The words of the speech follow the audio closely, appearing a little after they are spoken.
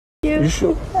You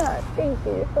sure? Yeah, thank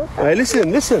you. Hey,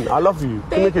 listen. I love you.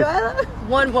 Thank you.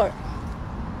 One more.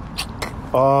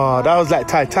 Oh, that was like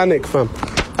Titanic, fam.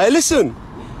 Hey, listen.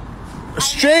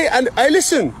 Straight and hey,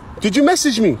 listen. Did you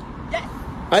message me?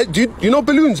 Yes. Do you know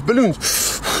balloons?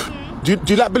 Mm-hmm. Do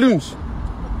you like balloons?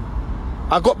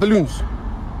 I got balloons.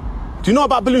 Do you know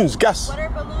about balloons? Gas. What are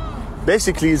balloons?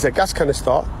 Basically, it's a gas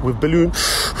canister with balloon.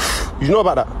 You know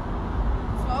about that?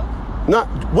 Smoke? Nah.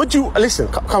 What do you listen?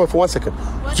 Come on for 1 second.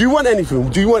 What? Do you want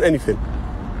anything?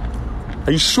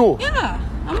 Are you sure? Yeah,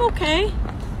 I'm okay.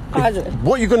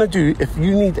 What you're gonna do if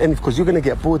you need any? Because you're gonna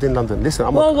get bored in London.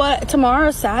 Listen, what?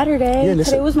 Tomorrow's Saturday. Yeah,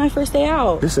 listen. Today was my first day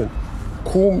out. Listen,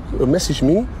 message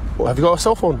me. Have you got a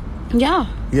cell phone? Yeah.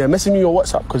 Yeah, message me your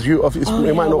WhatsApp because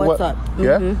it might not work. Mm-hmm.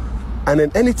 Yeah. And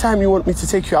then anytime you want me to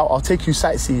take you out, I'll take you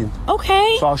sightseeing.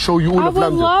 Okay. So I'll show you all of London. I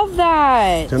would love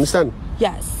that. Do you understand?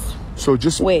 Yes. So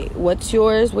just wait. What's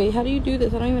yours? Wait, how do you do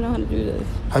this? I don't even know how to do this.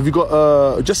 Have you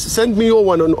got? Just send me your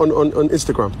one on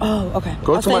Instagram. Oh, okay.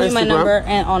 I'll send you my number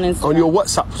and on Instagram. On your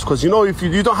WhatsApp, because you know if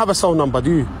you don't have a cell number,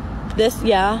 do you?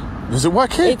 Yeah. Does it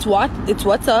work here? It's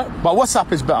WhatsApp. But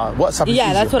WhatsApp is better. WhatsApp is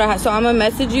easier. That's what I have. So I'm gonna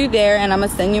message you there, and I'm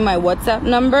gonna send you my WhatsApp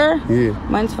number. Yeah.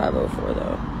 Mine's 504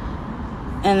 though.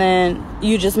 And then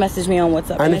you just message me on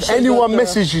WhatsApp. And if anyone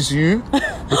messages you,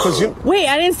 because you wait,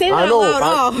 I didn't say that out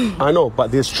loud. I know,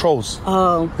 but there's trolls.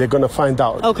 Oh. They're gonna find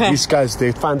out. Okay. These guys,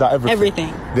 they find out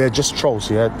everything. They're just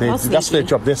trolls, yeah. That's their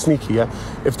job. They're sneaky, yeah.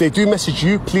 If they do message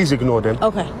you, please ignore them.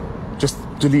 Okay. Just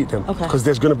delete them. Okay. Because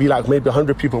there's gonna be like maybe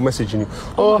 100 people messaging you.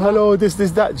 Oh, hello, this,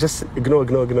 that. Just ignore.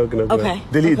 Okay.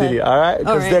 Delete. All right.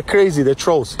 Because they're crazy. They're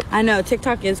trolls. I know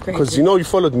TikTok is crazy. Because you know you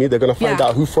followed me. They're gonna find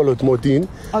out who followed Modeen.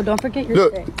 Oh, don't forget your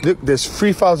Look, there's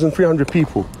 3,300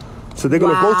 people. So they're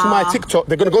gonna go to my TikTok.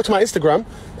 They're gonna go to my Instagram.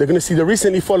 They're gonna see the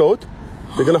recently followed.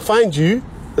 They're gonna find you.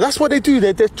 That's what they do.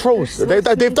 They're trolls. They've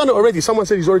done it already. Someone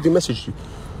said he's already messaged you.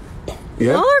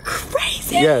 Yeah. You're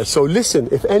crazy. Yeah. So listen,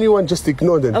 if anyone, just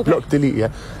ignore them. Okay. Block, delete. Yeah.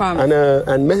 Promise.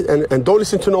 And don't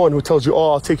listen to no one who tells you,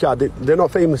 "Oh, I'll take you out." They're not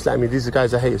famous like me. These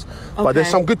guys are haters. Okay. But there's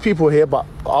some good people here. But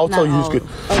I'll tell you who's good.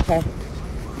 Okay.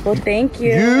 Well, thank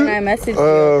you. And I messaged you.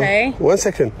 Okay. 1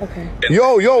 second. Okay.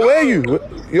 Yo, where are you?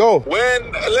 Yo.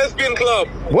 When lesbian club.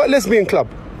 What lesbian club?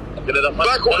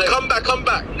 Come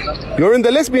back. You're in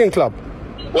the lesbian club.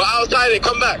 We're outside it.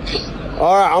 Come back.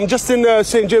 All right. I'm just in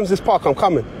St. James's Park. I'm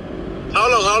coming. How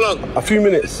long? A few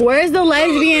minutes. Where's the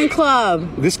lesbian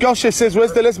club? This girl says,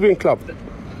 "Where's the lesbian club?" Do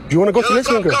you want to go to the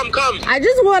lesbian club? Come. I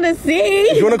just want to see.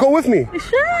 Do you want to go with me?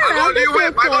 Sure. I got a new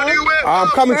whip. I'm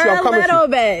coming to you. For a little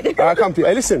bit. I'll come to you.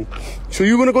 Hey, listen. So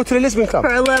you want to go to the lesbian club?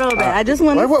 For a little bit. I just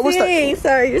want to see. What's that?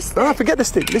 Sorry, you're No, forget the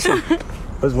stick. Listen.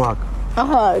 Where's my hug? a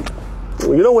hug.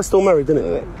 You know we're still married, isn't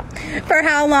it? For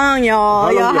how long,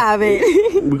 y'all? Y'all have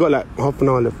it. We got like half an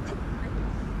hour left.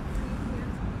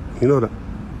 You know that?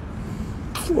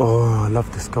 Oh, I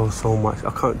love this girl so much.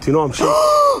 I can't. Do you know I'm sure?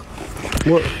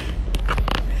 What?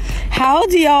 How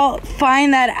do y'all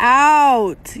find that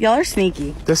out? Y'all are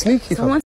sneaky. They're sneaky.